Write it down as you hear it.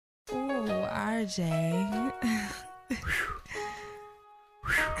Oh, RJ.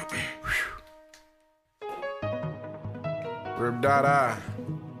 Rip.I.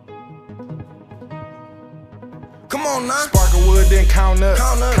 Come on now. Sparkle wood, then count up.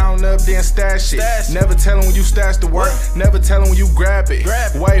 Count up, then stash it. Never tell when you stash the work. Never tell when you grab it.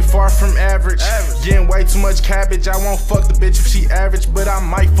 Way far from average. Getting way too much cabbage. I won't fuck the bitch if she average, but I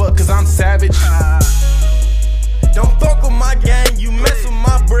might fuck cause I'm savage. Don't fuck with my gang, you mess with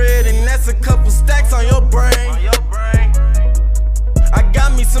my bread, and that's a couple stacks on your brain. I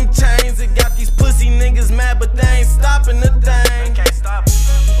got me some chains, it got these pussy niggas mad, but they ain't stopping the thing.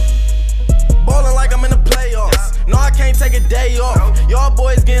 Ballin' like I'm in the playoffs. No, I can't take a day off. Y'all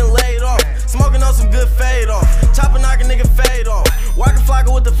boys getting laid off. Smoking on some good fade off. Chopper knock a nigga fade off. Walking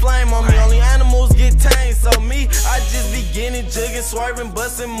flocker with the flame on me. Only animals get tamed. So me, I just be getting, jugging, swerving,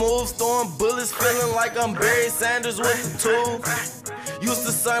 busting moves, throwing bullets, feeling like I'm Barry Sanders with the tools. Used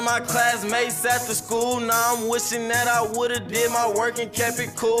to serve my classmates after school. Now I'm wishing that I would've did my work and kept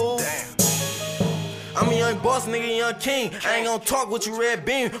it cool. I'm a young boss, nigga, young king. I ain't gon' talk with you red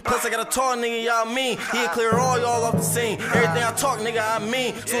beam. Plus I got a tall nigga, y'all mean. He'll clear all y'all off the scene. Everything I talk, nigga, I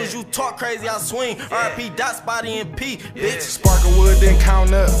mean. Soon as you talk crazy, I swing. RIP, dot spotty and P, bitch. Sparkle wood, then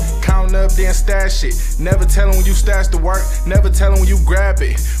count up, then stash it. Never tell when you stash the work. Never tell when you grab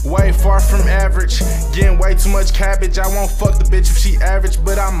it. Way far from average. Getting way too much cabbage. I won't fuck the bitch if she average,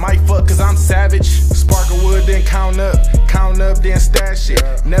 but I might fuck cause I'm savage. Sparkle wood, then count up, then stash it.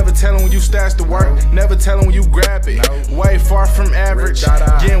 Never tell when you stash the work. Never tell when you grab it. Way far from average.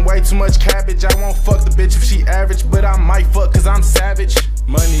 Getting way too much cabbage. I won't fuck the bitch if she average, but I might fuck cause I'm savage.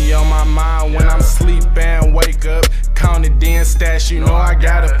 Money on my mind when I'm sleep and wake up. Count it then stash, you know I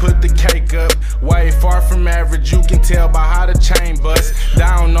gotta put the cake up. Way far from average, you can tell by how the chain bust.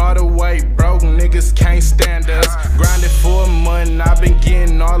 Down all the way, broke niggas can't stand us. Grinded for a month, I've been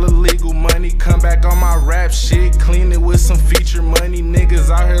getting all the legal money. Come back on my rap shit, clean it with some feature money. Niggas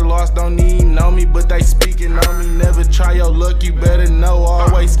out here lost, don't even know me, but they speaking on me. Never try your luck, you better know,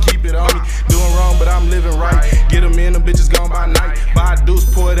 always keep it on me. Doing wrong, but I'm living right. Get them in, them bitches gone by night. Buy a deuce,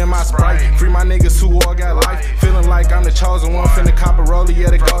 pour it in my Sprite. Free my niggas who all got life. Feeling like I'm the chosen one. Finna cop a roller, yeah,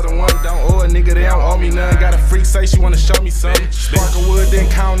 the golden one. Don't owe a nigga, they don't owe me none. Got a freak say she wanna show me something. Sparkle wood, then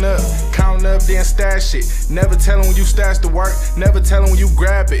count up, then stash it. Never tell when you stash the work. Never tell when you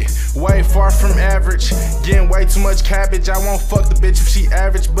grab it. Way far from average. Getting way too much cabbage. I won't fuck the bitch if she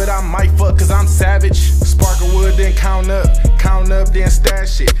average, but I might fuck cause I'm savage. Sparkle wood, then count up, then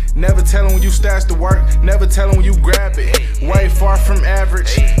stash it. Never tell when you stash the work. Never tell when you grab it. Way far from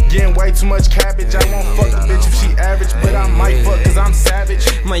average. Getting way too much cabbage. I won't fuck the bitch if she average, but I might fuck cause I'm savage.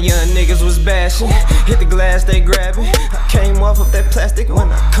 My young niggas was bashing. Hit the glass, they grabbing. I came off of that plastic. When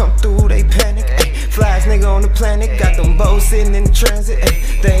I come through, they panic. Flies nigga on the planet. Got them bows sitting in transit.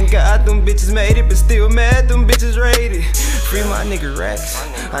 Thank God them bitches made it, but still mad them bitches raided. Free my nigga racks.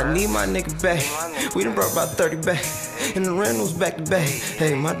 I need my nigga back. We done brought about 30 back. And the rentals back to back.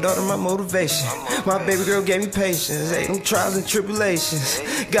 Hey, my daughter, my motivation. My baby girl gave me patience. Hey, them trials and tribulations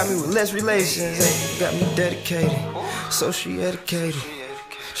got me with less relations. Hey, got me dedicated. So she educated.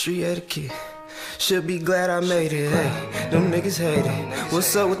 She etiquette. Should be glad I made it, hey. Them niggas hate it.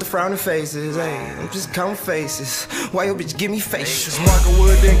 What's up with the frowning faces, hey? I'm just counting faces. Why your bitch give me faces? Sparkle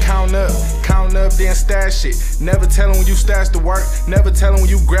wood, then count up, then stash it. Never tell when you stash the work. Never tell when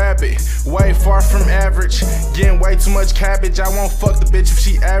you grab it. Way far from average. Getting way too much cabbage. I won't fuck the bitch if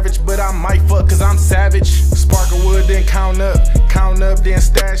she average, but I might fuck cause I'm savage. Sparkle wood, then count up, then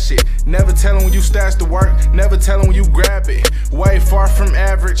stash it. Never tell when you stash the work. Never tell when you grab it. Way far from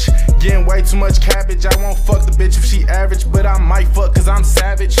average. Getting way too much cabbage. I won't fuck the bitch if she average, but I might fuck cause I'm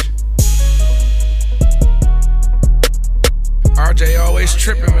savage. RJ always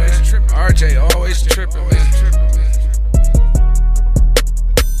tripping, man. RJ always tripping, man.